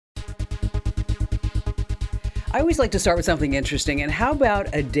I always like to start with something interesting, and how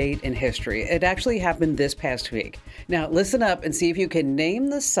about a date in history? It actually happened this past week. Now, listen up and see if you can name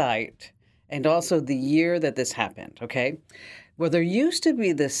the site and also the year that this happened, okay? Well, there used to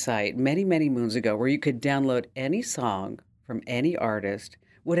be this site many, many moons ago where you could download any song from any artist,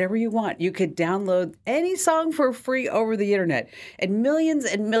 whatever you want. You could download any song for free over the internet, and millions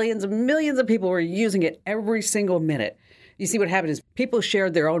of people were using it every single minute. You see, what happened is people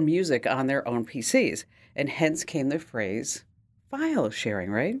shared their own music on their own PCs, and hence came the phrase file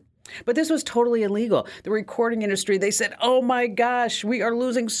sharing, right? But this was totally illegal. The recording industry, they said, oh my gosh, we are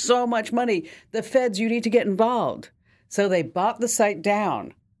losing so much money. The feds, you need to get involved. So they bought the site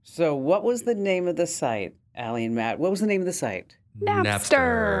down. So what was the name of the site, Allie and Matt? What was the name of the site?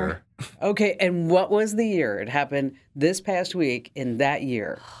 Napster. Okay, and what was the year? It happened this past week in that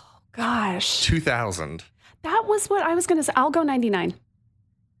year. Oh, gosh. 2000. That was what I was going to say. I'll go 99.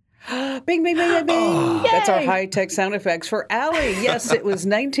 Bing, bing, bing, bing, bing. Oh. That's our Yay. high-tech sound effects for Allie. Yes, it was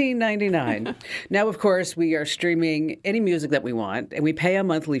 1999. Now, of course, we are streaming any music that we want, and we pay a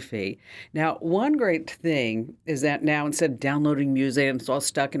monthly fee. Now, one great thing is that now, instead of downloading music and it's all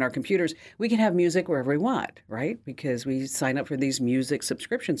stuck in our computers, we can have music wherever we want, right? Because we sign up for these music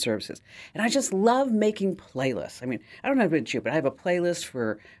subscription services. And I just love making playlists. I mean, I don't know about you, but I have a playlist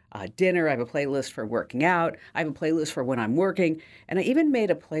for dinner. I have a playlist for working out. I have a playlist for when I'm working. And I even made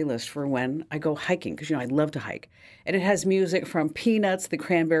a playlist for when I go hiking, because, I love to hike. And it has music from Peanuts, the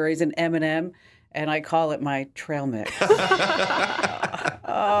Cranberries, and Eminem. And I call it my trail mix.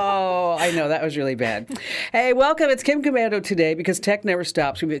 Oh, I know. That was really bad. Hey, welcome. It's Kim Commando today because tech never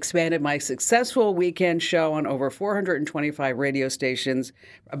stops. We've expanded my successful weekend show on over 425 radio stations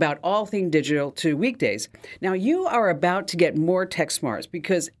about all things digital to weekdays. Now, you are about to get more tech smarts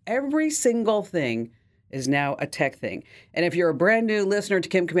because every single thing is now a tech thing. And if you're a brand new listener to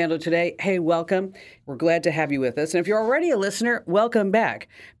Kim Commando today, hey, welcome. We're glad to have you with us. And if you're already a listener, welcome back.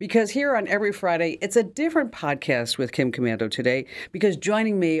 Because here on every Friday, it's a different podcast with Kim Commando today, because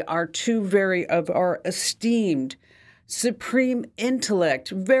joining me are two of our esteemed, supreme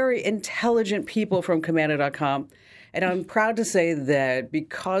intellect, very intelligent people from Commando.com. And I'm proud to say that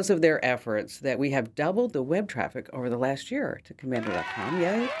because of their efforts, that we have doubled the web traffic over the last year to Commando.com.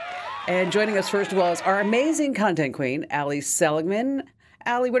 Yay. And joining us, first of all, is our amazing content queen, Allie Seligman.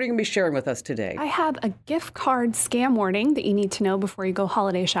 Allie, what are you going to be sharing with us today? I have a gift card scam warning that you need to know before you go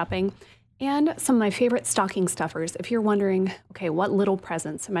holiday shopping, and some of my favorite stocking stuffers. If you're wondering, okay, what little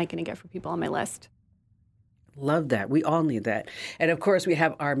presents am I going to get for people on my list? Love that. We all need that. And of course, we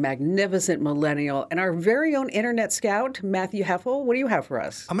have our magnificent millennial and our very own internet scout, Matthew Heffel. What do you have for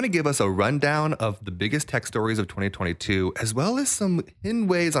us? I'm going to give us a rundown of the biggest tech stories of 2022, as well as some hidden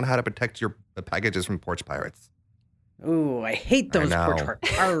ways on how to protect your packages from porch pirates. Ooh, I hate those porch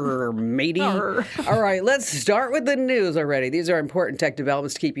pirates. Arr, matey. Arr. All right, let's start with the news already. These are important tech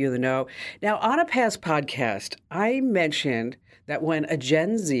developments to keep you in the know. Now, on a past podcast, I mentioned that when a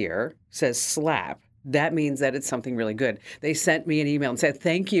Gen Zer says slap, that means that it's something really good. They sent me an email and said,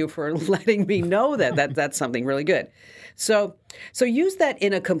 thank you for letting me know that's something really good. So use that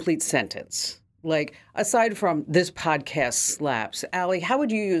in a complete sentence. Like, aside from this podcast slaps, Allie, how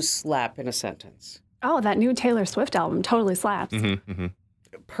would you use slap in a sentence? Oh, that new Taylor Swift album totally slaps. Mm-hmm, mm-hmm.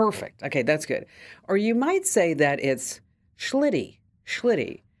 Perfect. Okay, that's good. Or you might say that it's schlitty,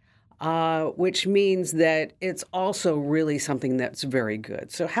 which means that it's also really something that's very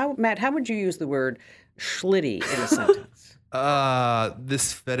good. So Matt, how would you use the word schlitty in a sentence?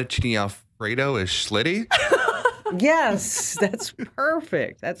 This fettuccine Alfredo is schlitty. Yes, that's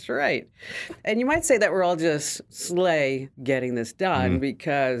perfect. That's right. And you might say that we're all just slay getting this done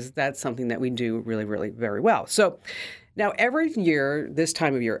because that's something that we do really, really very well. So now every year, this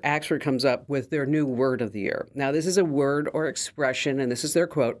time of year, Oxford comes up with their new word of the year. Now this is a word or expression, and this is their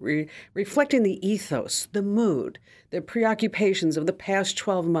quote, reflecting the ethos, the mood, the preoccupations of the past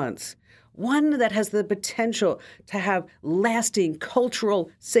 12 months. One that has the potential to have lasting cultural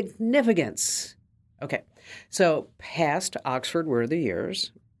significance. Okay. So past Oxford word of the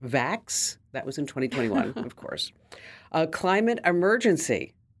years, Vax, that was in 2021, of course. Climate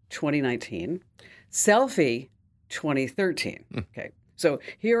emergency, 2019. Selfie, 2013. Okay. So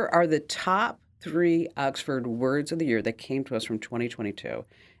here are the top 3 Oxford words of the year that came to us from 2022.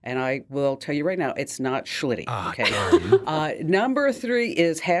 And I will tell you right now, it's not schlitty. Okay. Number 3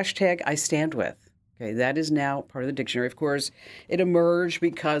 is hashtag I stand with. Okay, that is now part of the dictionary. Of course, it emerged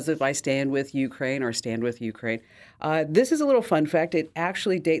because of I stand with Ukraine or stand with Ukraine. This is a little fun fact. It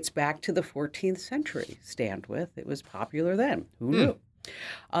actually dates back to the 14th century, stand with. It was popular then. Who knew?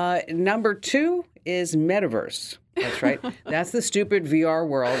 Number 2 is metaverse. That's right. That's the stupid VR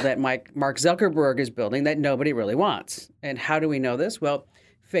world that Mark Zuckerberg is building that nobody really wants. And how do we know this? Well,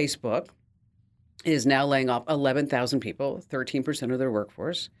 Facebook is now laying off 11,000 people, 13% of their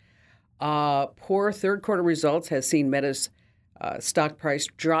workforce. Poor third quarter results has seen Meta's stock price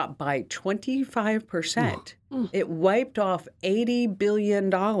drop by 25%. It wiped off $80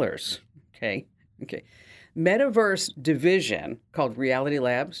 billion. Okay. Metaverse division called Reality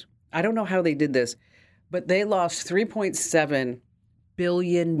Labs. I don't know how they did this, but they lost $3.7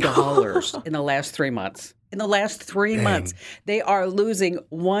 billion in the last 3 months. In the last 3 months, they are losing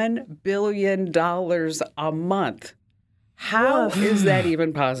 $1 billion a month. How is that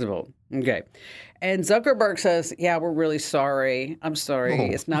even possible? Okay. And Zuckerberg says, yeah, we're really sorry. I'm sorry.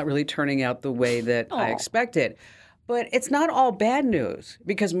 It's not really turning out the way that I expected. But it's not all bad news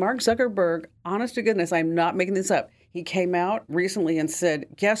because Mark Zuckerberg, honest to goodness, I'm not making this up. He came out recently and said,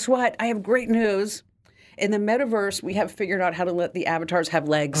 guess what? I have great news. In the metaverse, we have figured out how to let the avatars have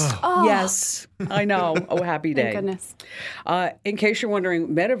legs. Yes, I know. Oh, happy day. Thank goodness. In case you're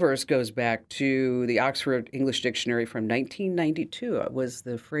wondering, metaverse goes back to the Oxford English Dictionary from 1992. It was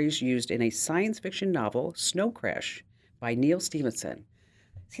the phrase used in a science fiction novel, Snow Crash, by Neil Stephenson.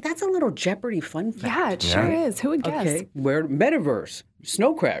 See, that's a little Jeopardy fun fact. Yeah, it sure is. Who would guess? Okay, where metaverse,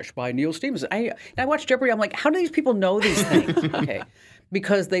 Snow Crash by Neil Stephenson. I watched Jeopardy. I'm like, how do these people know these things? Okay.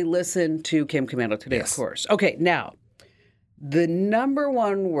 Because they listen to Kim Commando today, of course. Okay, now, the number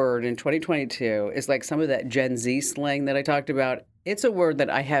one word in 2022 is like some of that Gen Z slang that I talked about. It's a word that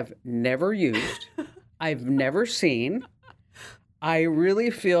I have never used. I've never seen. I really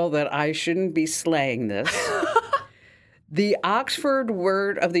feel that I shouldn't be slaying this. The Oxford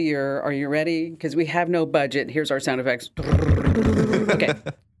word of the year. Are you ready? Because we have no budget. Here's our sound effects.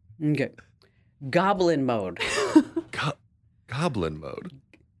 Okay. Goblin mode. Goblin mode.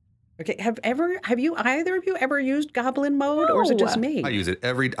 Okay, have you either of you ever used goblin mode, or is it just me? I use it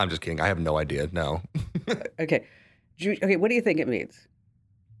I'm just kidding. I have no idea. No. Okay. What do you think it means?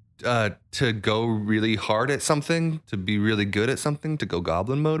 To go really hard at something, to be really good at something, to go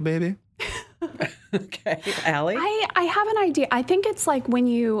goblin mode, maybe. Okay, Allie? I have an idea. I think it's like when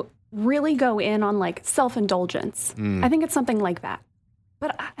you really go in on like self-indulgence. I think it's something like that.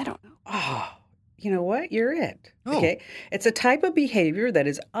 But I don't know. Oh. You know what? You're it. Okay. It's a type of behavior that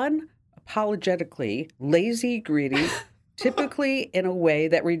is unapologetically lazy, greedy, typically in a way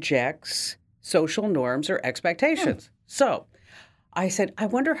that rejects social norms or expectations. So I said, I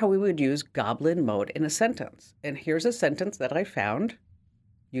wonder how we would use goblin mode in a sentence. And here's a sentence that I found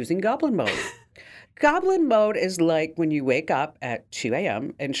using goblin mode. Goblin mode is like when you wake up at 2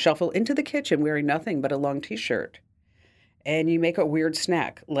 a.m. and shuffle into the kitchen wearing nothing but a long T-shirt. And you make a weird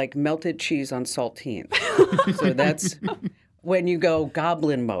snack like melted cheese on saltines. So that's when you go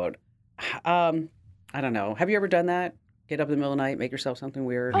goblin mode. I don't know. Have you ever done that? Get up in the middle of the night, make yourself something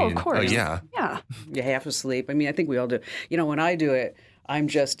weird? Oh, of course. Oh, yeah. Yeah. You're half asleep. I mean, I think we all do. You know, when I do it, I'm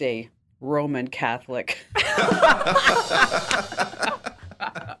just a Roman Catholic.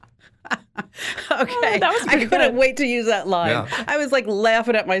 Okay. I couldn't wait to use that line. Yeah. I was like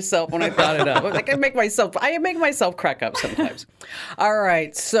laughing at myself when I thought it up. I was like, I make myself crack up sometimes. All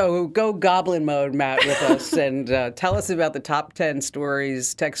right. So go goblin mode, Matt, with us and tell us about the top 10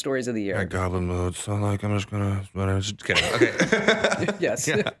 tech stories of the year. Goblin mode. So like, I'm just kidding. Okay. Yes.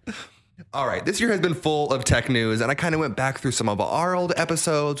 Yeah. All right. This year has been full of tech news, and I kind of went back through some of our old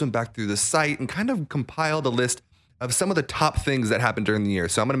episodes, went back through the site, and kind of compiled a list of some of the top things that happened during the year.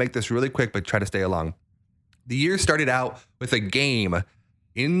 So I'm going to make this really quick, but try to stay along. The year started out with a game.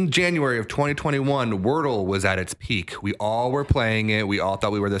 In January of 2021, Wordle was at its peak. We all were playing it. We all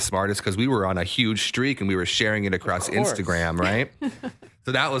thought we were the smartest because we were on a huge streak and we were sharing it across Instagram, right?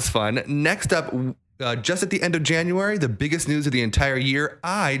 So that was fun. Next up, just at the end of January, the biggest news of the entire year,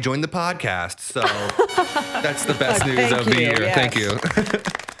 I joined the podcast. So that's the best news of the year. Yes. Thank you.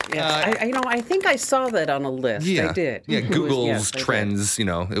 Yes. I think I saw that on a list. Yeah, I did. Yeah, Google's trends,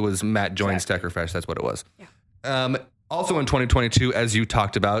 it was Matt joins Tech Refresh. That's what it was. Yeah. Also in 2022, as you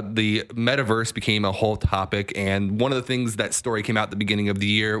talked about, the metaverse became a whole topic. And one of the things that story came out at the beginning of the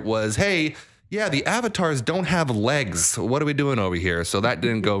year was, hey, yeah, the avatars don't have legs. What are we doing over here? So that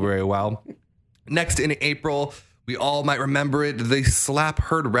didn't go very well. Next, in April, we all might remember it. The slap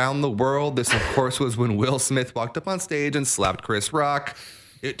heard around the world. This, of course, was when Will Smith walked up on stage and slapped Chris Rock.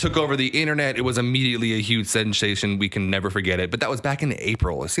 It took over the internet. It was immediately a huge sensation. We can never forget it. But that was back in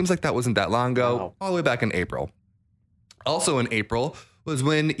April. It seems like that wasn't that long ago. Wow. All the way back in April. Also in April was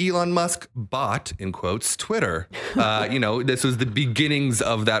when Elon Musk bought, in quotes, Twitter. This was the beginnings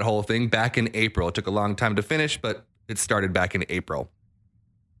of that whole thing back in April. It took a long time to finish, but it started back in April.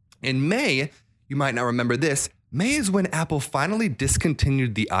 In May, you might not remember this, May is when Apple finally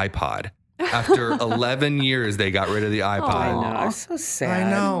discontinued the iPod. After 11 years, they got rid of the iPod. I know. I'm so sad. I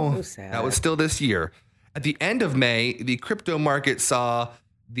know. So sad. That was still this year. At the end of May, the crypto market saw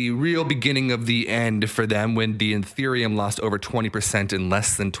the real beginning of the end for them when the Ethereum lost over 20% in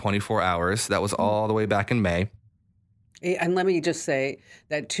less than 24 hours. That was all the way back in May. And let me just say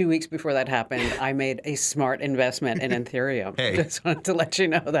that 2 weeks before that happened, I made a smart investment in Ethereum. Hey. Just wanted to let you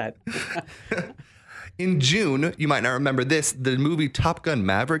know that. In June, you might not remember this, the movie Top Gun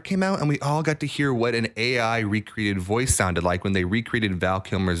Maverick came out, and we all got to hear what an AI recreated voice sounded like when they recreated Val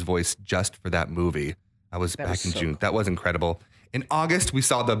Kilmer's voice just for that movie. That was back in June. Cool. That was incredible. In August, we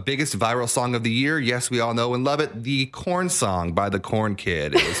saw the biggest viral song of the year. Yes, we all know and love it. The Corn Song by the Corn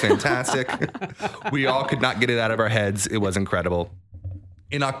Kid. It was fantastic. We all could not get it out of our heads. It was incredible.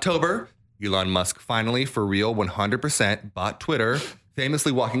 In October, Elon Musk finally, for real, 100% bought Twitter,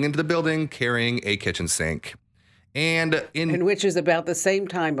 famously walking into the building carrying a kitchen sink. And which is about the same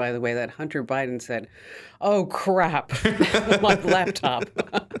time, by the way, that Hunter Biden said, "Oh, crap, my laptop."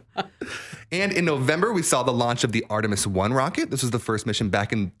 And in November, we saw the launch of the Artemis 1 rocket. This was the first mission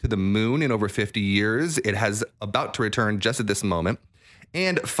back into the moon in over 50 years. It has about to return just at this moment.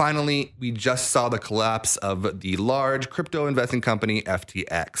 And finally, we just saw the collapse of the large crypto investing company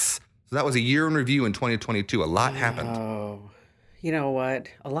FTX. So that was a year in review in 2022. A lot happened. Oh, you know what?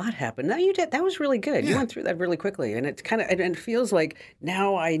 A lot happened. No, you did. That was really good. You went through that really quickly, and it's kind of, and it feels like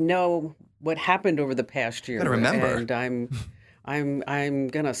now I know what happened over the past year. Gotta remember. And I'm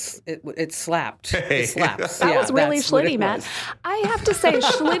gonna. It slapped. Hey. It slaps. That was really that's what schlitty, it Matt. was. I have to say,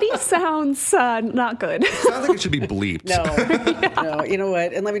 schlitty sounds not good. Sounds like it should be bleeped. No. You know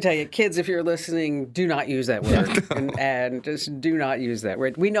what? And let me tell you, kids, if you're listening, do not use that word, and just do not use that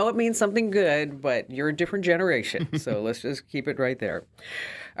word. We know it means something good, but you're a different generation, so let's just keep it right there.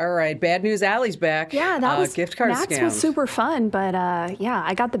 All right, Bad News Alley's back. Yeah, that was gift card Matt's scams. was super fun, but yeah,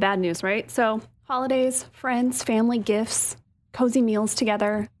 I got the bad news, right? So holidays, friends, family, gifts, cozy meals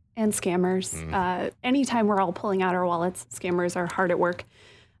together, and scammers. Anytime we're all pulling out our wallets, scammers are hard at work.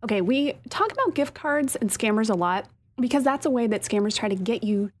 Okay, we talk about gift cards and scammers a lot because that's a way that scammers try to get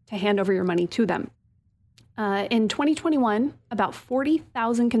you to hand over your money to them. In 2021, about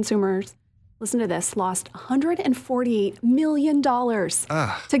 40,000 consumers, listen to this, lost $148 million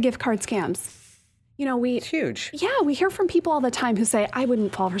to gift card scams. You know, It's huge. Yeah, we hear from people all the time who say, I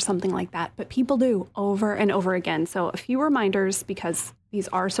wouldn't fall for something like that, but people do over and over again. So a few reminders, because these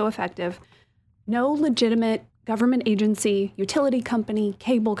are so effective. No legitimate government agency, utility company,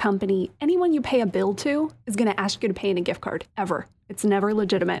 cable company, anyone you pay a bill to is going to ask you to pay in a gift card, ever. It's never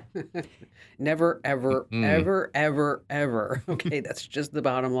legitimate. Never, ever, ever. Okay, that's just the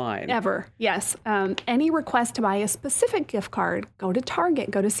bottom line. Ever, yes. Any request to buy a specific gift card, go to Target,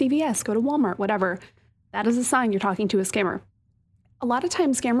 go to CVS, go to Walmart, whatever. That is a sign you're talking to a scammer. A lot of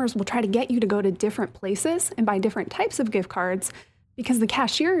times scammers will try to get you to go to different places and buy different types of gift cards because the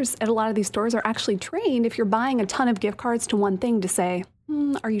cashiers at a lot of these stores are actually trained if you're buying a ton of gift cards to one thing to say,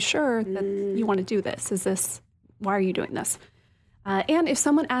 are you sure that you want to do this? Why are you doing this? And if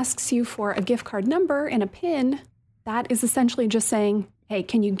someone asks you for a gift card number and a PIN, that is essentially just saying, hey,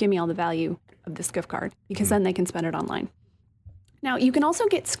 can you give me all the value of this gift card? Because then they can spend it online. Now, you can also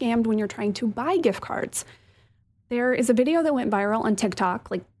get scammed when you're trying to buy gift cards. There is a video that went viral on TikTok,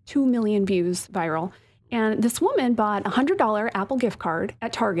 like 2 million views viral. And this woman bought a $100 Apple gift card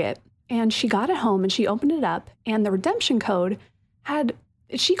at Target. And she got it home and she opened it up. And the redemption code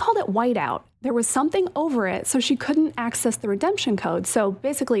she called it whiteout. There was something over it, so she couldn't access the redemption code. So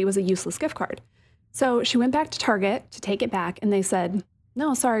basically, it was a useless gift card. So she went back to Target to take it back, and they said,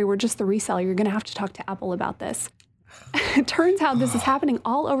 no, sorry, we're just the reseller. You're going to have to talk to Apple about this. It turns out this is happening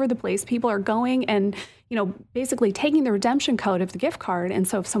all over the place. People are going and, basically taking the redemption code of the gift card. And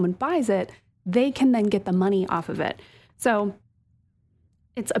so if someone buys it, they can then get the money off of it. So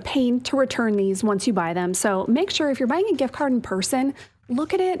it's a pain to return these once you buy them. So make sure if you're buying a gift card in person,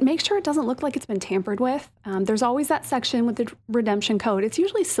 look at it. Make sure it doesn't look like it's been tampered with. There's always that section with the redemption code. It's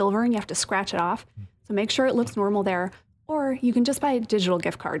usually silver and you have to scratch it off. So make sure it looks normal there. Or you can just buy a digital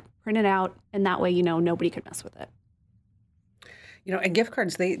gift card, print it out, and that way nobody could mess with it. And gift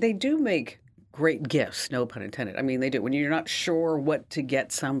cards, they do make great gifts, no pun intended. I mean, they do. When you're not sure what to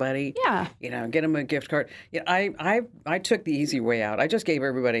get somebody, get them a gift card. Yeah, I took the easy way out. I just gave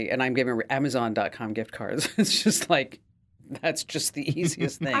everybody, and I'm giving Amazon.com gift cards. It's just like, that's just the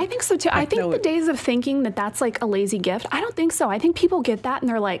easiest thing. I think so too. I think the days of thinking that that's like a lazy gift, I don't think so. I think people get that and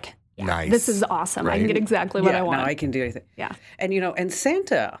they're like, nice. This is awesome. Right. I can get exactly what I want. Now I can do anything. Yeah. And, and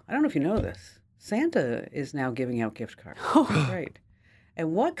Santa, I don't know if you know this, Santa is now giving out gift cards. That's right.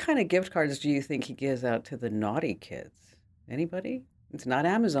 And what kind of gift cards do you think he gives out to the naughty kids? Anybody? It's not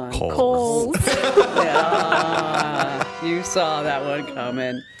Amazon. Kohl's. Yeah, you saw that one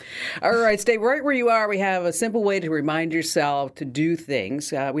coming. All right, stay right where you are. We have a simple way to remind yourself to do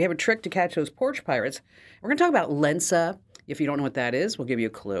things. We have a trick to catch those porch pirates. We're going to talk about Lensa. If you don't know what that is, we'll give you a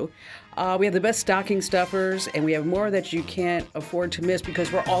clue. We have the best stocking stuffers, and we have more that you can't afford to miss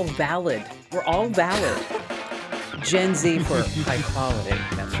because we're all valid. We're all valid. Gen Z for high quality.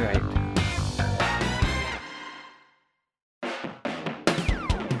 That's right.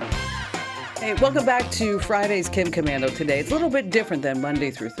 Hey, welcome back to Friday's Kim Commando Today. It's a little bit different than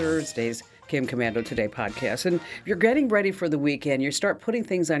Monday through Thursday's Kim Commando Today podcast. And if you're getting ready for the weekend, you start putting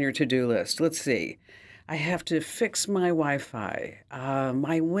things on your to-do list. Let's see. I have to fix my Wi-Fi.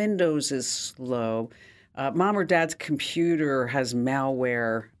 My Windows is slow. Mom or dad's computer has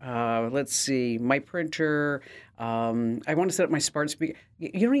malware. Let's see. My printer. I want to set up my smart speaker.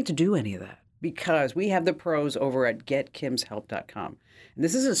 You don't need to do any of that because we have the pros over at getkimshelp.com. And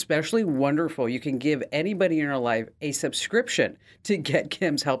this is especially wonderful. You can give anybody in your life a subscription to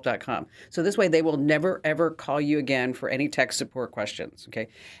getkimshelp.com. So this way they will never, ever call you again for any tech support questions, okay?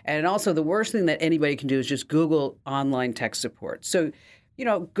 And also the worst thing that anybody can do is just Google online tech support. So,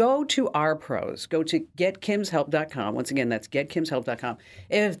 go to our pros. Go to getkimshelp.com. Once again, that's getkimshelp.com.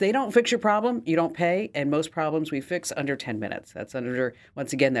 If they don't fix your problem, you don't pay. And most problems we fix under 10 minutes.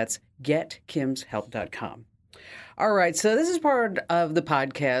 Once again, that's getkimshelp.com. All right, so this is part of the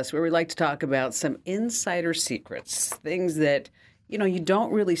podcast where we like to talk about some insider secrets, things that, you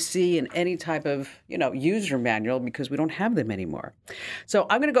don't really see in any type of, user manual because we don't have them anymore. So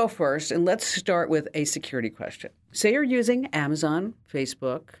I'm going to go first, and let's start with a security question. Say you're using Amazon,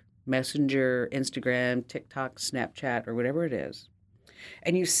 Facebook, Messenger, Instagram, TikTok, Snapchat, or whatever it is,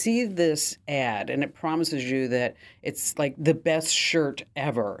 and you see this ad, and it promises you that it's like the best shirt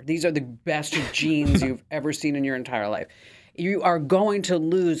ever. These are the best jeans you've ever seen in your entire life. You are going to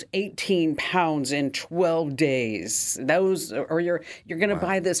lose 18 pounds in 12 days. Or you're going to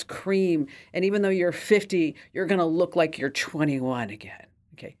buy this cream, and even though you're 50, you're going to look like you're 21 again.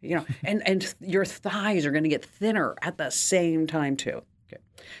 Okay, and your thighs are going to get thinner at the same time too. Okay,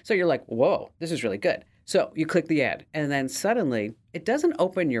 so you're like, whoa, this is really good. So you click the ad, and then suddenly it doesn't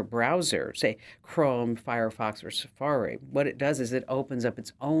open your browser, say Chrome, Firefox, or Safari. What it does is it opens up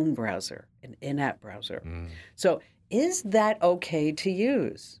its own browser, an in-app browser. So is that okay to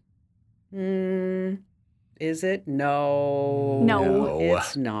use? Is it? No,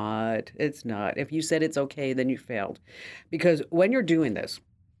 it's not. It's not. If you said it's okay, then you failed. Because when you're doing this,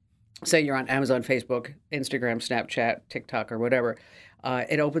 say you're on Amazon, Facebook, Instagram, Snapchat, TikTok, or whatever,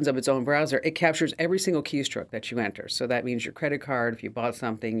 it opens up its own browser. It captures every single keystroke that you enter. So that means your credit card, if you bought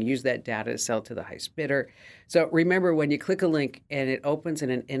something, use that data to sell to the highest bidder. So remember, when you click a link and it opens in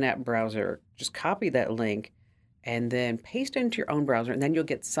an in-app browser, just copy that link and then paste it into your own browser, and then you'll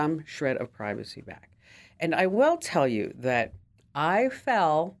get some shred of privacy back. And I will tell you that I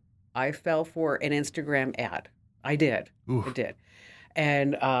fell for an Instagram ad. I did. Oof. I did.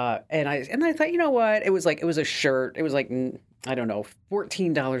 And I thought, you know what? It was a shirt. It was like, I don't know,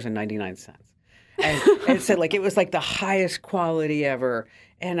 $14.99. And it said it was like the highest quality ever.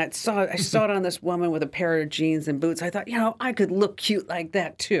 And I saw it on this woman with a pair of jeans and boots. I thought, I could look cute like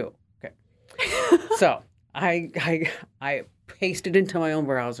that too. Okay. So I pasted into my own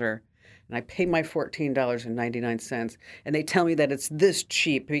browser, and I paid my $14.99. And they tell me that it's this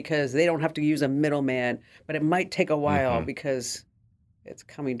cheap because they don't have to use a middleman, but it might take a while because it's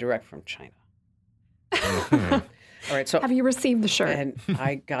coming direct from China. All right, so have you received the shirt? And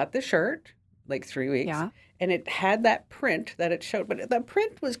I got the shirt like 3 weeks. Yeah. And it had that print that it showed, but the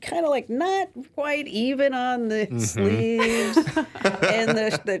print was kind of not quite even on the sleeves. And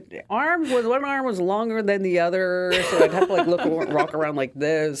the arm one arm was longer than the other, so I'd have to walk around like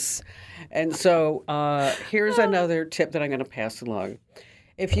this. And so here's another tip that I'm going to pass along.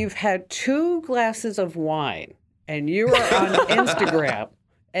 If you've had 2 glasses of wine and you are on Instagram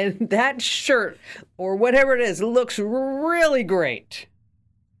and that shirt or whatever it is looks really great,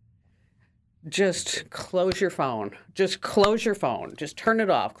 just close your phone. Just close your phone. Just turn it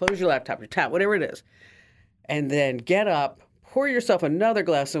off. Close your laptop, your tab, whatever it is. And then get up, pour yourself another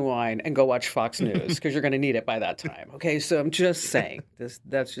glass of wine, and go watch Fox News because you're going to need it by that time. Okay, so I'm just saying,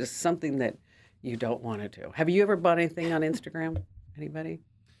 that's just something that you don't want to do. Have you ever bought anything on Instagram? Anybody?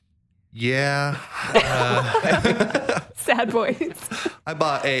 Yeah. Sad voice.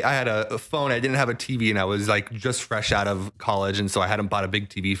 I had a phone. I didn't have a TV, and I was just fresh out of college. And so I hadn't bought a big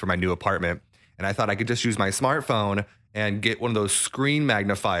TV for my new apartment. And I thought I could just use my smartphone and get one of those screen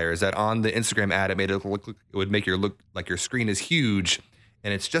magnifiers that on the Instagram ad, it would make it look like your screen is huge.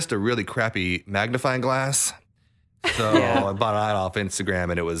 and it's just a really crappy magnifying glass. So I bought it off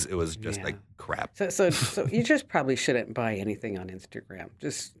Instagram, and it was just like crap. So you just probably shouldn't buy anything on Instagram.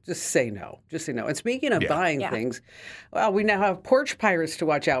 Just say no. Just say no. And speaking of buying things, well, we now have porch pirates to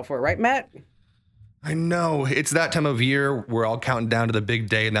watch out for, right, Matt? I know. It's that time of year. We're all counting down to the big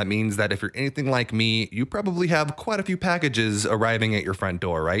day, and that means that if you're anything like me, you probably have quite a few packages arriving at your front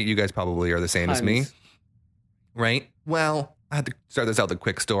door, right? You guys probably are the same as me, right? Well, I had to start this out with a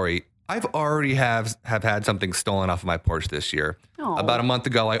quick story. I've already have had something stolen off of my porch this year. Aww. About a month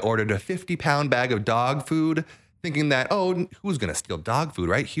ago, I ordered a 50-pound bag of dog food, thinking that, who's going to steal dog food,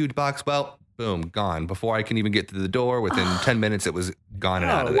 right? Huge box. Well, boom, gone. Before I can even get to the door, within 10 minutes, it was gone and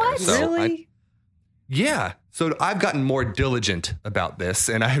out of there. What? So Really? So I've gotten more diligent about this,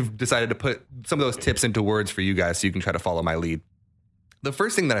 and I've decided to put some of those tips into words for you guys so you can try to follow my lead. The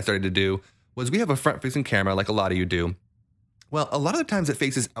first thing that I started to do was we have a front-facing camera like a lot of you do. Well, a lot of the times it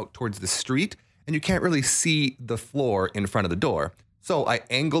faces out towards the street, and you can't really see the floor in front of the door. So I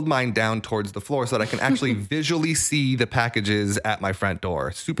angled mine down towards the floor so that I can actually visually see the packages at my front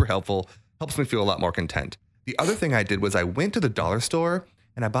door. Super helpful. Helps me feel a lot more content. The other thing I did was I went to the dollar store,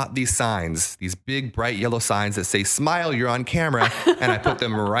 and I bought these signs, these big, bright yellow signs that say, "Smile, you're on camera." And I put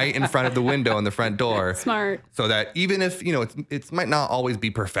them right in front of the window in the front door. Smart. So that even if, it might not always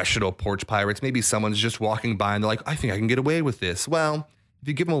be professional porch pirates, maybe someone's just walking by and they're like, "I think I can get away with this." Well, if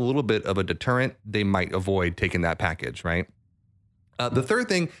you give them a little bit of a deterrent, they might avoid taking that package, right? The third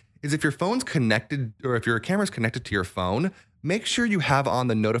thing is if your phone's connected, or if your camera's connected to your phone, make sure you have on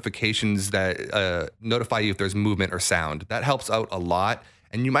the notifications that notify you if there's movement or sound. That helps out a lot.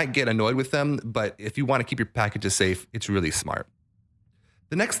 And you might get annoyed with them, but if you want to keep your packages safe, it's really smart.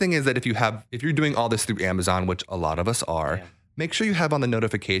 The next thing is that if you're doing all this through Amazon, which a lot of us are, make sure you have on the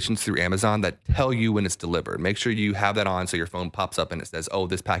notifications through Amazon that tell you when it's delivered. Make sure you have that on so your phone pops up and it says, "Oh,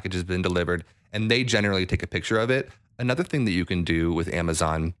 this package has been delivered," and they generally take a picture of it. Another thing that you can do with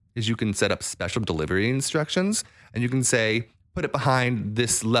Amazon is you can set up special delivery instructions, and you can say, "Put it behind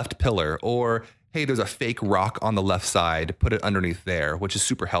this left pillar," or, "Hey, there's a fake rock on the left side, put it underneath there," which is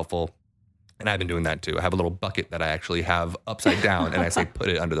super helpful. And I've been doing that too. I have a little bucket that I actually have upside down, and I say, "Put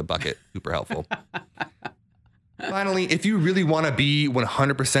it under the bucket." Super helpful. Finally, if you really want to be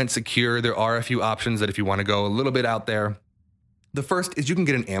 100% secure, there are a few options that if you want to go a little bit out there. The first is you can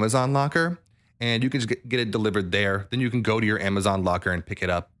get an Amazon locker, and you can just get it delivered there. Then you can go to your Amazon locker and pick it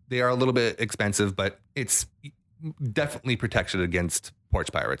up. They are a little bit expensive, but it's definitely protection against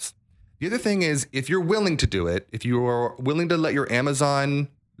porch pirates. The other thing is, if you're willing to do it, if you're willing to let your Amazon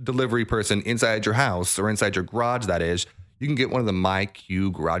delivery person inside your house, or inside your garage, that is, you can get one of the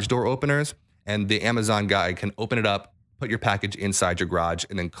MyQ garage door openers, and the Amazon guy can open it up, put your package inside your garage,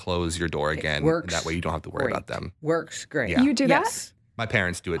 and then close your door again. Works. And that way you don't have to worry about them. Works great. Yeah. You do that? Yes. My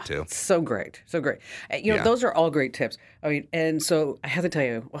parents do it too. So great. So great. Those are all great tips. I mean, and so I have to tell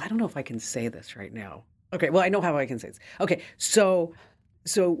you, well, I don't know if I can say this right now. Okay, well, I know how I can say this. Okay, so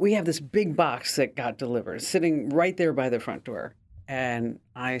we have this big box that got delivered, sitting right there by the front door. And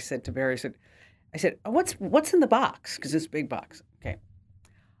I said to Barry, I said, what's in the box? Because it's a big box. Okay.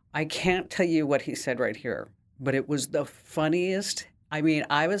 I can't tell you what he said right here, but it was the funniest. I mean,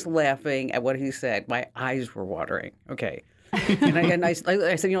 I was laughing at what he said. My eyes were watering. Okay. And I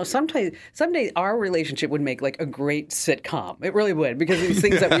said, someday our relationship would make like a great sitcom. It really would, because of these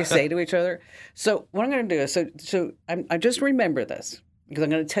things that we say to each other. So what I'm going to do is, I just remember this, because I'm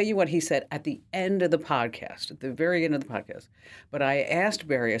going to tell you what he said at the end of the podcast, at the very end of the podcast. But I asked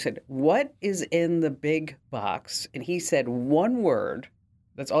Barry, I said, "What is in the big box?" And he said one word.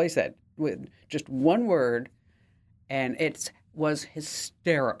 That's all he said, with just one word. And it was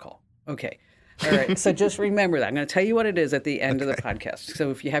hysterical. Okay. All right. So just remember that. I'm going to tell you what it is at the end of the podcast.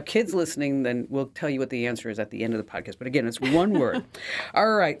 So if you have kids listening, then we'll tell you what the answer is at the end of the podcast. But again, it's one word.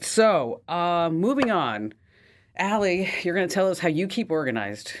 All right. So moving on. Allie, you're going to tell us how you keep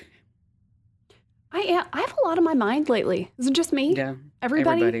organized. I have a lot on my mind lately. Is it just me? Yeah.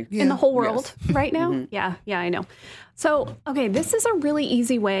 Everybody in the whole world right now? Mm-hmm. Yeah, I know. So, okay, this is a really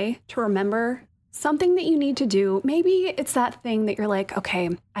easy way to remember something that you need to do. Maybe it's that thing that you're like, okay,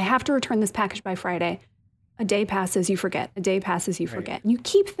 I have to return this package by Friday. A day passes, you forget. A day passes, you forget. And you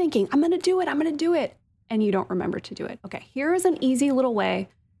keep thinking, I'm going to do it. And you don't remember to do it. Okay, here is an easy little way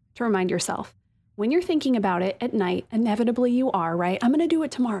to remind yourself. When you're thinking about it at night, inevitably you are, right? I'm going to do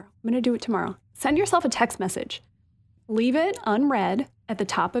it tomorrow. Send yourself a text message. Leave it unread at the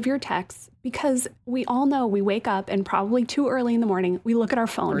top of your text, because we all know we wake up and probably too early in the morning, we look at our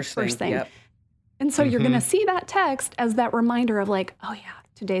phone first thing. Yep. And so you're going to see that text as that reminder of like, oh yeah,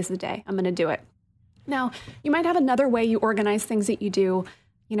 today's the day. I'm going to do it. Now, you might have another way you organize things that you do.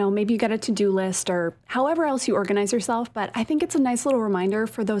 You know, maybe you get a to-do list or however else you organize yourself. But I think it's a nice little reminder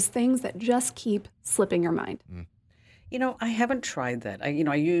for those things that just keep slipping your mind. You know, I haven't tried that. I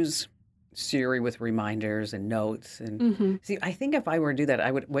use Siri with reminders and notes. And see, I think if I were to do that,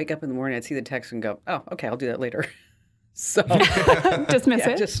 I would wake up in the morning, I'd see the text and go, oh, okay, I'll do that later. So dismiss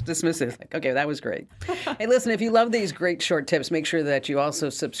it. Just dismiss it. Like, okay, that was great. Hey, listen, if you love these great short tips, make sure that you also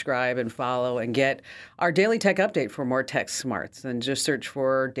subscribe and follow and get our Daily Tech Update for more tech smarts. And just search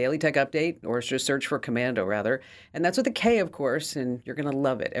for Daily Tech Update, or just search for Commando, rather. And that's with a K, of course, and you're going to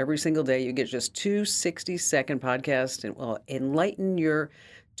love it. Every single day you get just 2 60-second podcasts, and will enlighten your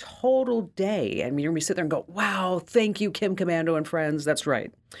total day. I mean, you're going to sit there and go, wow, thank you, Kim Commando and friends. That's right.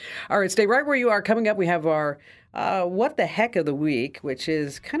 All right, stay right where you are. Coming up, we have our What the Heck of the Week, which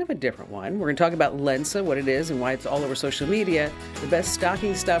is kind of a different one. We're going to talk about Lensa, what it is and why it's all over social media, the best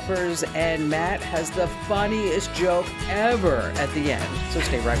stocking stuffers, and Matt has the funniest joke ever at the end. So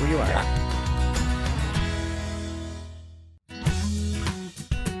stay right where you are.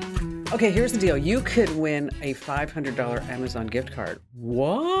 Okay, here's the deal. You could win a $500 Amazon gift card.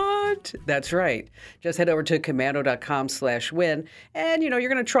 What? That's right. Just head over to commando.com/win. And, you're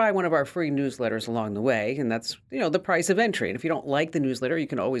going to try one of our free newsletters along the way. And that's, the price of entry. And if you don't like the newsletter, you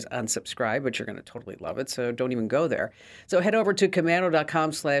can always unsubscribe, but you're going to totally love it. So don't even go there. So head over to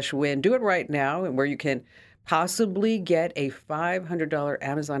commando.com/win. Do it right now, and where you can possibly get a $500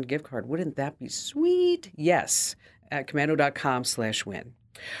 Amazon gift card. Wouldn't that be sweet? Yes, at commando.com/win.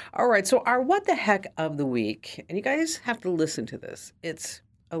 All right, so our What the Heck of the Week, and you guys have to listen to this. It's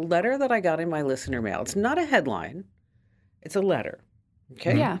a letter that I got in my listener mail. It's not a headline. It's a letter.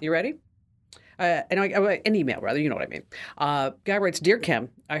 Okay? Yeah. You ready? An email, rather. You know what I mean. Guy writes, Dear Kim,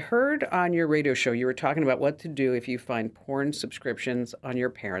 I heard on your radio show you were talking about what to do if you find porn subscriptions on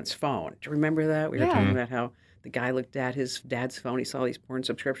your parents' phone. Do you remember that? We were talking about how the guy looked at his dad's phone. He saw these porn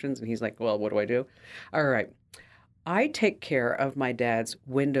subscriptions, and he's like, well, what do I do? All right. I take care of my dad's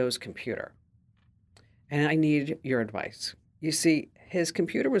Windows computer, and I need your advice. You see, his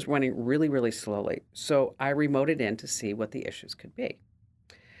computer was running really, really slowly, so I remoted in to see what the issues could be.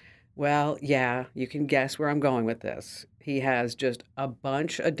 Well, yeah, you can guess where I'm going with this. He has just a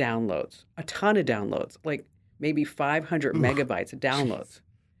bunch of downloads, a ton of downloads, like maybe 500 megabytes of downloads.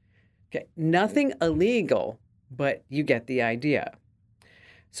 Okay, nothing illegal, but you get the idea.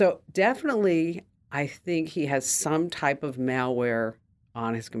 So definitely, I think he has some type of malware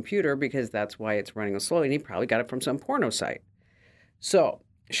on his computer because that's why it's running slow, and he probably got it from some porno site. So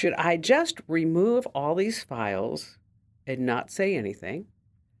should I just remove all these files and not say anything?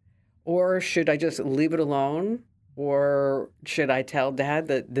 Or should I just leave it alone? Or should I tell Dad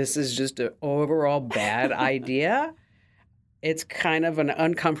that this is just an overall bad idea? It's kind of an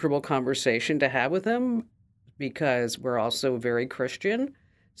uncomfortable conversation to have with him because we're also very Christian.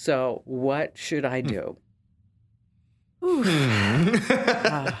 So what should I do?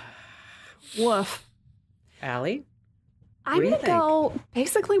 Woof. Allie? I'm going to go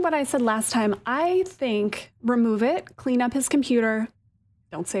basically what I said last time. I think remove it, clean up his computer,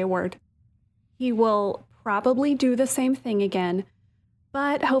 don't say a word. He will probably do the same thing again,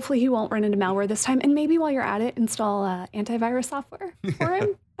 but hopefully he won't run into malware this time. And maybe while you're at it, install antivirus software for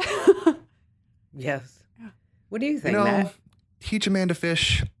him. Yes. What do you think, Matt? Teach a man to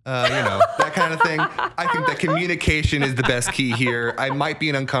fish, that kind of thing. I think that communication is the best key here. I might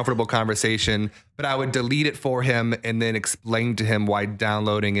be an uncomfortable conversation, but I would delete it for him and then explain to him why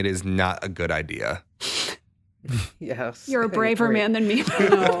downloading it is not a good idea. Yes. You're a braver man than me.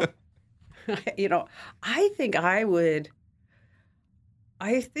 I think I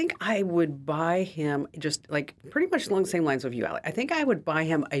would buy him just like pretty much along the same lines of you, Allie. I think I would buy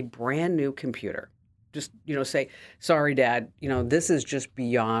him a brand new computer. Just, say, sorry, Dad, this is just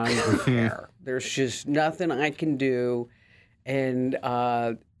beyond repair. There's just nothing I can do. And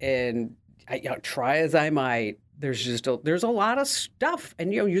I, try as I might, there's a lot of stuff.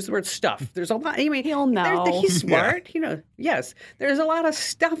 And, use the word stuff. There's a lot. I mean, he'll know. He's smart, Yes, there's a lot of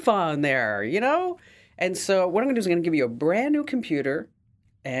stuff on there, And so what I'm going to do is I'm going to give you a brand new computer,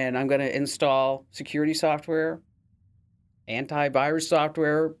 and I'm going to install security software, antivirus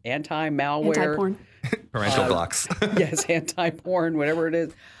software, anti-malware. Anti-porn. Parental blocks. Yes, anti-porn, whatever it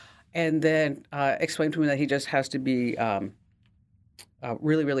is. And then explain to him that he just has to be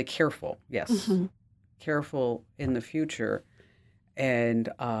really, really careful. Yes. Mm-hmm. Careful in the future. And,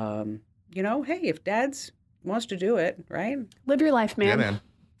 hey, if Dad's wants to do it, right? Live your life, man. Yeah,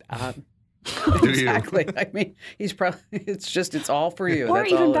 man. Exactly. I mean, it's all for you. Or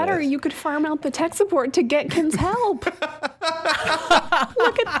That's even all better, you could farm out the tech support to get Kim's help.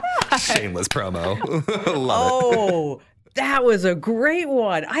 Look at that. Shameless promo. Oh, that was a great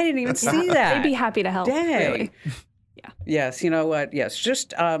one. I didn't even see that. They'd be happy to help. Dang. Really. Yes, you know what? Yes,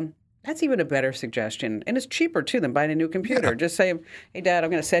 just that's even a better suggestion. And it's cheaper, too, than buying a new computer. Yeah. Just say, hey, Dad,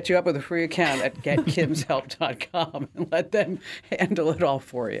 I'm going to set you up with a free account at getkimshelp.com and let them handle it all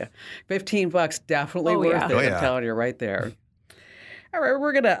for you. $15 definitely worth it. I'm telling you right there. All right,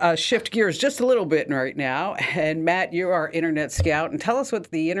 we're going to shift gears just a little bit right now. And Matt, you're our internet scout. And tell us what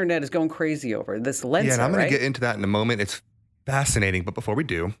the internet is going crazy over, this Lensa, Yeah, and I'm going right? to get into that in a moment. It's fascinating. But before we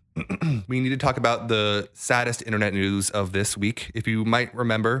do, we need to talk about the saddest internet news of this week. If you might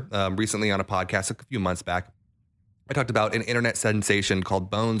remember, recently on a podcast a few months back, I talked about an internet sensation called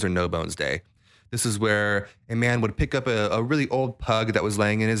Bones or No Bones Day. This is where a man would pick up a really old pug that was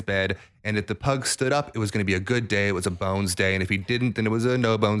laying in his bed, and if the pug stood up, it was going to be a good day. It was a bones day. And if he didn't, then it was a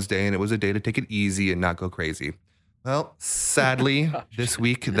no bones day, and it was a day to take it easy and not go crazy. Well, sadly, this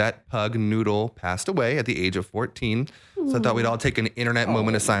week, that pug Noodle passed away at the age of 14. So I thought we'd all take an internet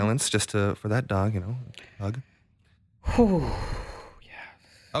moment of silence just for that dog, pug.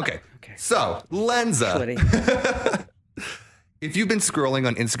 Okay. So, Lensa. If you've been scrolling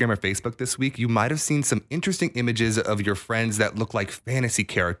on Instagram or Facebook this week, you might have seen some interesting images of your friends that look like fantasy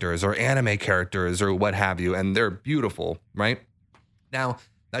characters or anime characters or what have you, and they're beautiful, right? Now,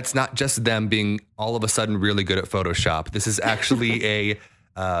 that's not just them being all of a sudden really good at Photoshop. This is actually a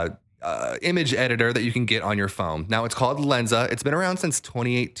image editor that you can get on your phone. Now, it's called Lensa. It's been around since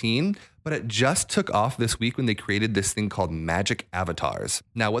 2018, but it just took off this week when they created this thing called Magic Avatars.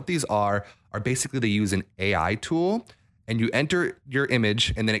 Now, what these are basically they use an AI tool, and you enter your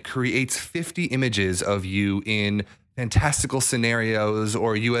image, and then it creates 50 images of you in fantastical scenarios,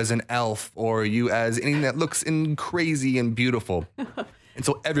 or you as an elf, or you as anything that looks crazy and beautiful. And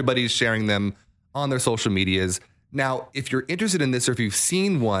so everybody's sharing them on their social medias. Now, if you're interested in this, or if you've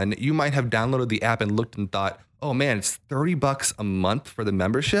seen one, you might have downloaded the app and looked and thought, oh man, it's $30 a month for the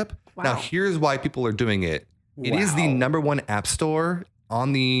membership. Wow. Now, here's why people are doing it. It is the #1 app store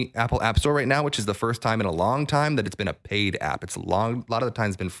on the Apple App Store right now, which is the first time in a long time that it's been a paid app. It's a lot of the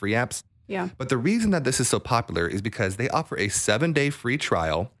times been free apps. Yeah. But the reason that this is so popular is because they offer a 7-day free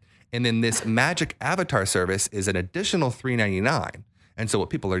trial. And then this Magic Avatar service is an additional $3.99. And so what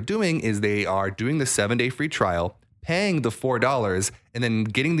people are doing is they are doing the 7-day free trial, paying the $4, and then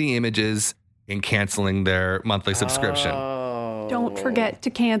getting the images and canceling their monthly subscription. Don't forget to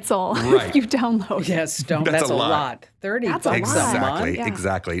cancel if you download. Yes, don't. That's a lot. $30 a month.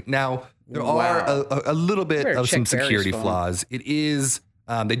 Exactly. Now, there are a little bit of some security flaws. It is,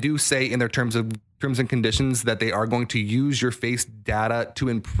 they do say in their terms and conditions that they are going to use your face data to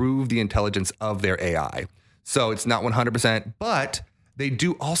improve the intelligence of their AI. So it's not 100%, but they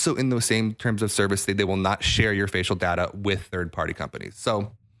do also, in those same terms of service, they will not share your facial data with third-party companies.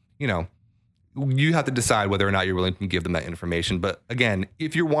 So, you have to decide whether or not you're willing to give them that information. But again,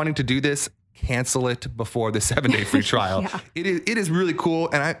 if you're wanting to do this, cancel it before the 7-day free trial. It is really cool,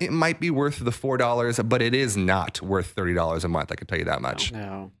 and it might be worth the $4, but it is not worth $30 a month. I can tell you that much.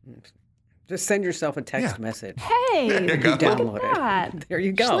 No. Just send yourself a text message. Hey, download it. There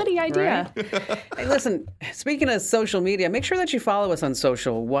you go. Slitty idea. Right? Hey, listen, speaking of social media, make sure that you follow us on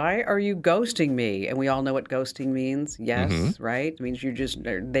social. Why are you ghosting me? And we all know what ghosting means. Yes, right? It means you just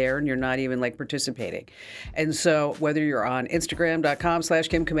are there and you're not even participating. And so whether you're on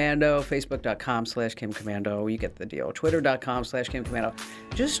Instagram.com/KimCommando, Facebook.com/KimCommando, you get the deal. Twitter.com/KimCommando.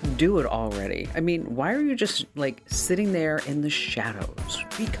 Just do it already. I mean, why are you just sitting there in the shadows?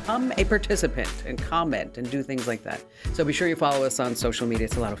 Become a participant and comment and do things like that. So be sure you follow us on social media.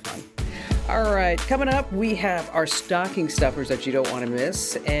 It's a lot of fun. All right, coming up, we have our stocking stuffers that you don't want to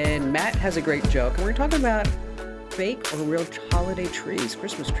miss. And Matt has a great joke. And we're talking about fake or real holiday trees,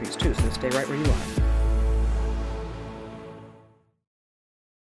 Christmas trees too. So stay right where you are.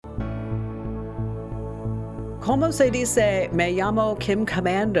 Como se dice, me llamo Kim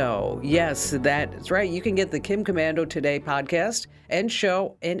Commando. Yes, that's right. You can get the Kim Commando Today podcast and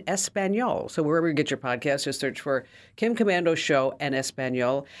show in Espanol. So wherever you get your podcast, just search for Kim Commando Show en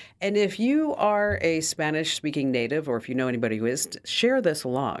Espanol. And if you are a Spanish-speaking native, or if you know anybody who is, share this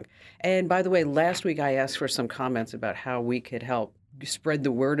along. And by the way, last week I asked for some comments about how we could help spread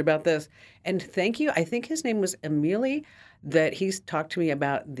the word about this. And thank you. I think his name was Emily, that he's talked to me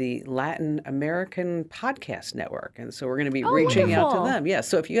about the Latin American Podcast Network. And so we're going to be reaching out to them. Yeah.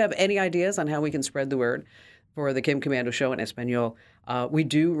 So if you have any ideas on how we can spread the word for the Kim Commando Show in Espanol, I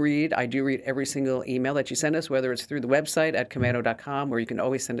do read every single email that you send us, whether it's through the website at commando.com, or you can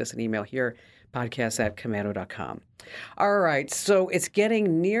always send us an email here, podcast@commando.com. All right. So it's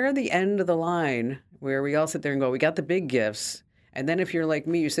getting near the end of the line where we all sit there and go, we got the big gifts. And then if you're like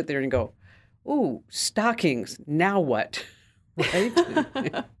me, you sit there and go, ooh, stockings, now what? Right?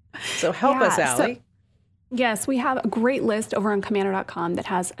 So help us, Allie. Yes, we have a great list over on Commander.com that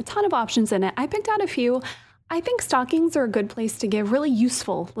has a ton of options in it. I picked out a few. I think stockings are a good place to give really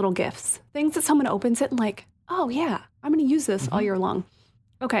useful little gifts. Things that someone opens it and like, oh yeah, I'm going to use this all year long.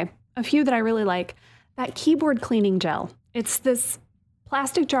 Okay, a few that I really like. That keyboard cleaning gel. It's this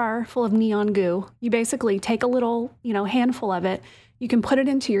plastic jar full of neon goo. You basically take a little, handful of it. You can put it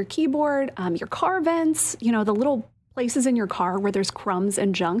into your keyboard, your car vents, the little places in your car where there's crumbs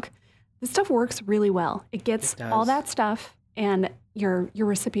and junk. This stuff works really well. It gets all that stuff, and your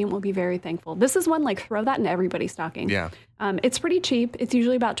recipient will be very thankful. This is one, like, throw that in everybody's stocking. Yeah. It's pretty cheap. It's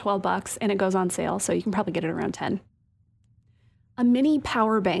usually about $12, and it goes on sale, so you can probably get it around 10. A mini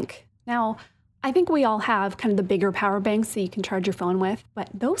power bank. Now, I think we all have kind of the bigger power banks that you can charge your phone with, but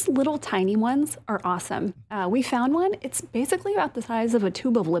those little tiny ones are awesome. We found one. It's basically about the size of a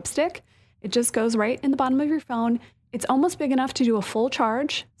tube of lipstick. It just goes right in the bottom of your phone. It's almost big enough to do a full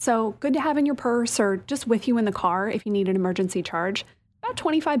charge, so good to have in your purse or just with you in the car if you need an emergency charge. About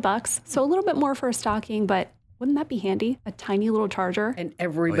 $25, so a little bit more for a stocking, but wouldn't that be handy? A tiny little charger. And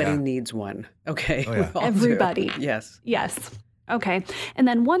everybody needs one. Okay. Oh, yeah. We all Everybody. do. Yes. Yes. Okay. And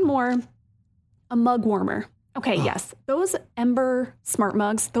then one more, a mug warmer. Okay, yes. Those Ember smart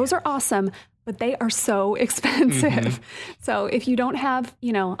mugs, those are awesome, but they are so expensive. So if you don't have,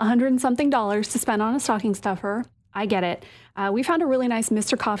 $100 and something to spend on a stocking stuffer, I get it. We found a really nice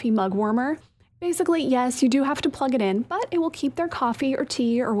Mr. Coffee mug warmer. Basically, yes, you do have to plug it in, but it will keep their coffee or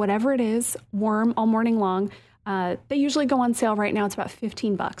tea or whatever it is warm all morning long. They usually go on sale right now. It's about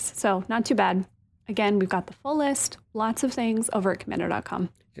 $15, so not too bad. Again, we've got the full list, lots of things over at Commander.com.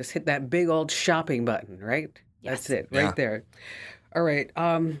 Just hit that big old shopping button, right? Yes. That's it, right there. All right.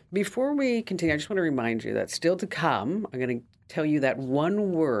 Before we continue, I just want to remind you that still to come, I'm going to tell you that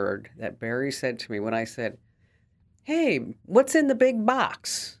one word that Barry said to me when I said, hey, what's in the big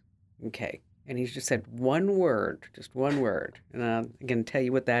box? Okay. And he just said one word, just one word. And I'm going to tell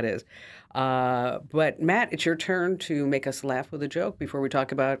you what that is. But Matt, it's your turn to make us laugh with a joke before we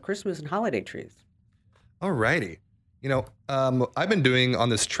talk about Christmas and holiday trees. All righty. I've been doing on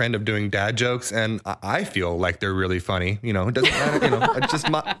this trend of doing dad jokes, and I feel like they're really funny. It doesn't matter. It's just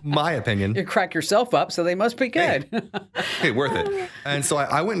my opinion. You crack yourself up, so they must be good. Hey, worth it. And so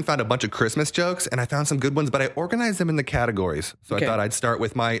I went and found a bunch of Christmas jokes, and I found some good ones, but I organized them into categories. So I thought I'd start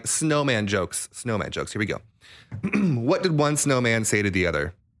with my snowman jokes. Snowman jokes. Here we go. What did one snowman say to the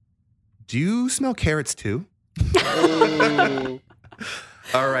other? Do you smell carrots too? Oh.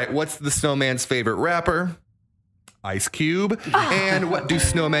 All right. What's the snowman's favorite rapper? Ice Cube. And what do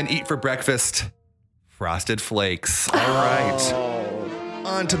snowmen eat for breakfast? Frosted Flakes. All right.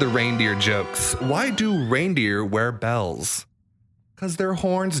 On to the reindeer jokes. Why do reindeer wear bells? Because their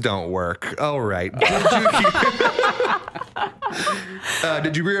horns don't work. All right.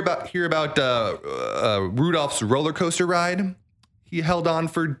 Did you hear about Rudolph's roller coaster ride? He held on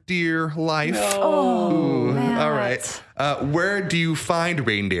for dear life. No. Ooh, all right. Where do you find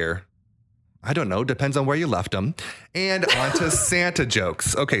reindeer? I don't know. Depends on where you left them. And on to Santa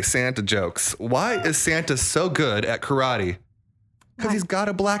jokes. Okay, Santa jokes. Why is Santa so good at karate? Because he's got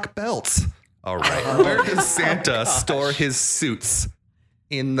a black belt. All right. Where does Santa store his suits?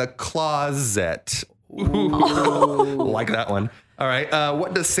 In the closet. Ooh, like that one. All right.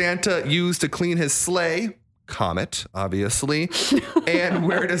 What does Santa use to clean his sleigh? Comet, obviously. And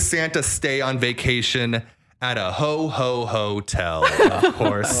where does Santa stay on vacation? At a ho-ho hotel, of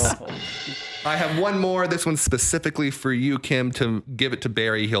course. I have one more. This one's specifically for you, Kim, to give it to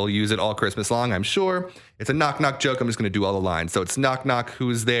Barry. He'll use it all Christmas long, I'm sure. It's a knock-knock joke. I'm just going to do all the lines. So it's knock-knock,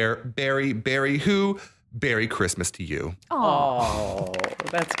 who's there? Barry, Barry who? Barry Christmas to you. Oh,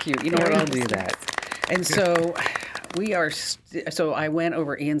 that's cute. You know what? I'll do that. And so so I went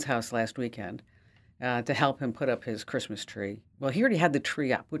over Ian's house last weekend to help him put up his Christmas tree. Well, he already had the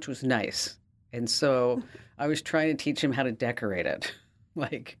tree up, which was nice. And so I was trying to teach him how to decorate it.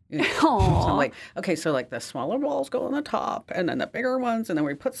 So I'm like, okay, so like the smaller balls go on the top and then the bigger ones, and then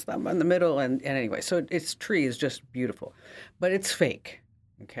we put them in the middle. And anyway, so its tree is just beautiful, but it's fake.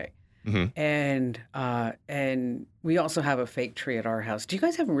 Okay. Mm-hmm. And we also have a fake tree at our house. Do you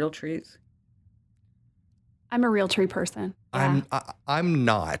guys have real trees? I'm a real tree person. Yeah. I'm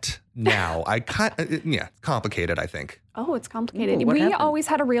not now. It's complicated, I think. Oh, it's complicated. Ooh, we happened? always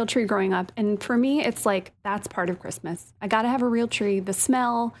had a real tree growing up. And for me, it's like, that's part of Christmas. I got to have a real tree. The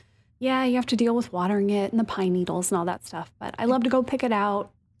smell, you have to deal with watering it and the pine needles and all that stuff. But I love to go pick it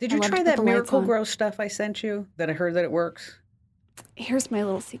out. Did you try that Miracle Grow stuff I sent you that I heard that it works? Here's my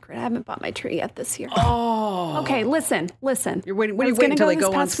little secret. I haven't bought my tree yet this year. Oh. Okay, listen. You're waiting. What are you waiting until they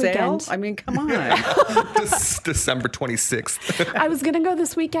go on sale? Weekend. I mean, come on. December 26th. I was going to go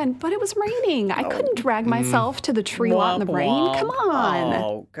this weekend, but it was raining. I couldn't drag myself to the tree lot in the rain. Come on.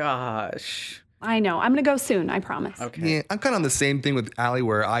 Oh, gosh. I know. I'm going to go soon. I promise. Okay. Yeah, I'm kind of on the same thing with Allie,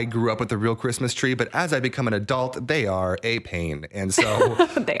 where I grew up with the real Christmas tree, but as I become an adult, they are a pain. And so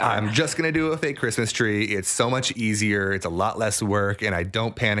I'm just going to do a fake Christmas tree. It's so much easier. It's a lot less work. And I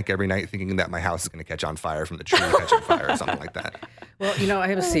don't panic every night thinking that my house is going to catch on fire from the tree catching fire or something like that. Well, I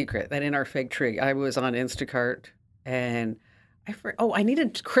have a secret that in our fake tree, I was on Instacart and I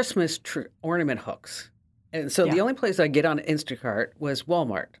needed Christmas tree ornament hooks. And so the only place I get on Instacart was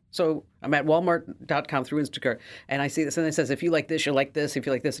Walmart. So I'm at walmart.com through Instacart, and I see this, and it says, if you like this, you like this. If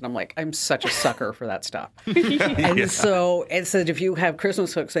you like this, and I'm like, I'm such a sucker for that stuff. And so it said, if you have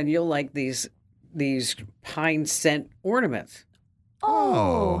Christmas hooks, then you'll like these pine scent ornaments.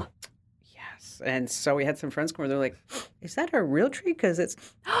 Oh. Yes. And so we had some friends come over. They're like, is that a real tree? Because it's,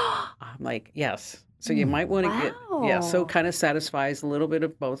 I'm like, yes. So you might want to get, so it kind of satisfies a little bit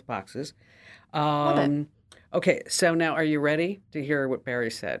of both boxes. Love it. Okay, so now are you ready to hear what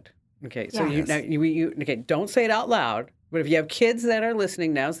Barry said? Okay, so Yes. don't say it out loud, but if you have kids that are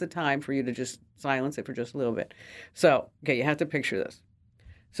listening, now's the time for you to just silence it for just a little bit. So, you have to picture this.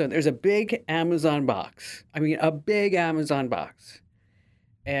 So there's a big Amazon box. I mean, a big Amazon box.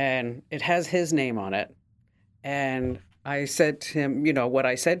 And it has his name on it. And I said to him, what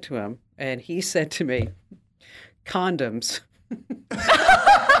I said to him, and he said to me, condoms.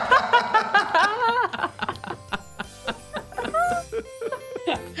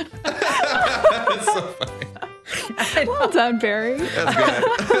 It's so funny. Well done, Barry. That's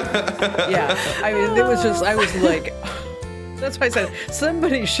good. Yeah. I mean, it was just, I was like, that's why I said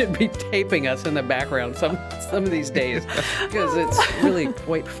somebody should be taping us in the background some of these days because it's really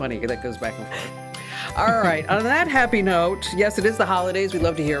quite funny that goes back and forth. All right. On that happy note, yes, it is the holidays. We'd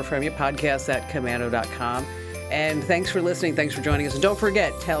love to hear from you. Podcast@komando.com. And thanks for listening. Thanks for joining us. And don't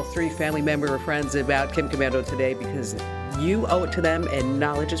forget, tell 3 family members or friends about Kim Komando today because you owe it to them and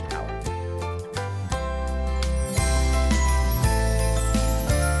knowledge is power.